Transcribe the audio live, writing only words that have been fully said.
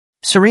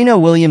Serena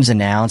Williams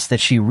announced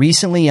that she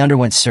recently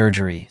underwent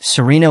surgery.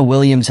 Serena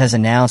Williams has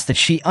announced that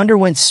she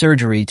underwent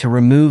surgery to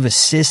remove a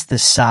cyst the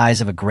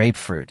size of a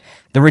grapefruit.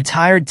 The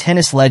retired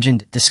tennis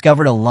legend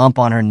discovered a lump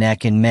on her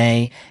neck in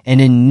May and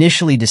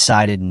initially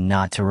decided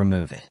not to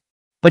remove it.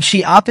 But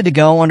she opted to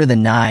go under the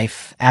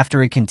knife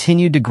after it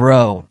continued to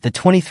grow. The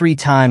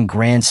 23-time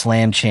Grand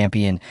Slam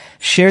champion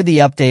shared the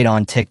update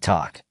on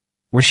TikTok,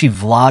 where she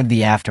vlogged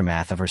the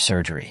aftermath of her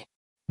surgery.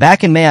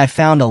 "Back in May, I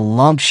found a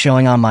lump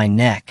showing on my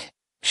neck,"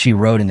 she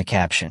wrote in the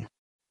caption.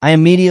 "I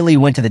immediately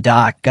went to the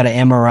doc, got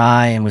an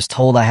MRI, and was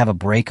told I have a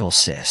brachial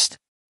cyst.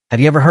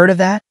 Have you ever heard of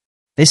that?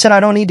 They said I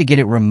don't need to get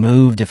it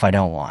removed if I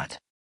don't want.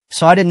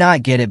 So I did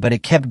not get it, but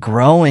it kept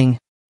growing."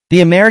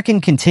 The American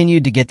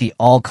continued to get the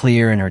all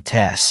clear in her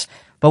tests,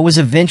 but was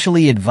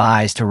eventually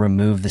advised to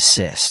remove the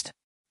cyst.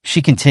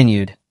 She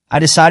continued, "I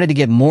decided to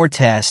get more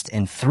tests,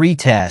 and 3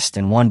 tests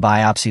and 1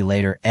 biopsy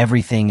later,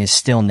 everything is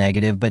still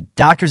negative, but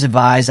doctors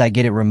advised I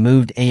get it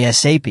removed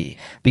ASAP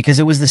because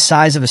it was the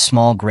size of a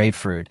small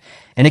grapefruit,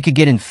 and it could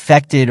get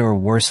infected or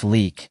worse,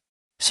 leak.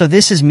 So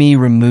this is me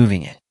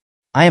removing it.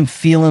 I am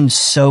feeling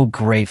so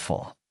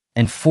grateful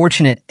and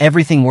fortunate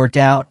everything worked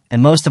out,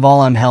 and most of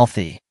all, I'm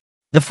healthy."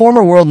 The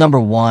former world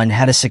 #1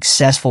 had a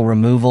successful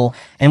removal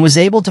and was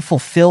able to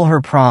fulfill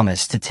her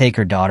promise to take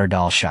her daughter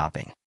doll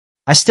shopping.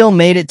 "I still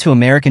made it to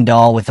American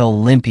Doll with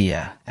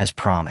Olympia, as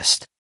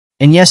promised.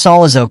 And yes,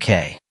 all is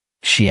okay,"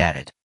 she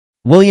added.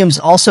 Williams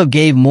also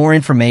gave more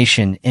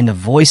information in the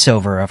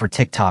voiceover of her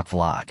TikTok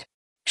vlog.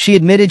 She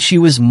admitted she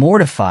was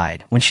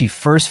mortified when she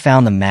first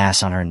found the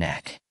mass on her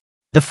neck.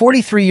 The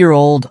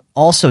 43-year-old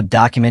also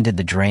documented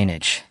the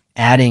drainage,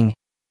 adding,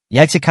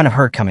 "Yikes, it kind of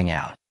hurt coming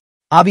out.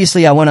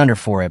 Obviously, I went under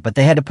for it, but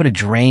they had to put a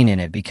drain in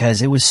it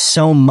because it was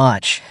so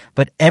much,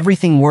 but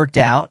everything worked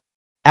out."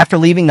 After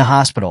leaving the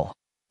hospital,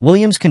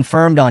 Williams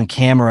confirmed on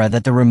camera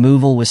that the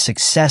removal was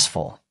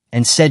successful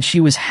and said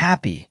she was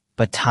happy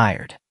but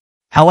tired.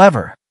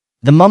 However,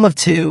 the mom of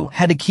 2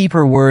 had to keep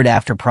her word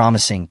after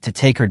promising to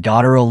take her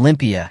daughter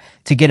Olympia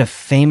to get a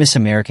famous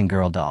American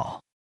Girl doll.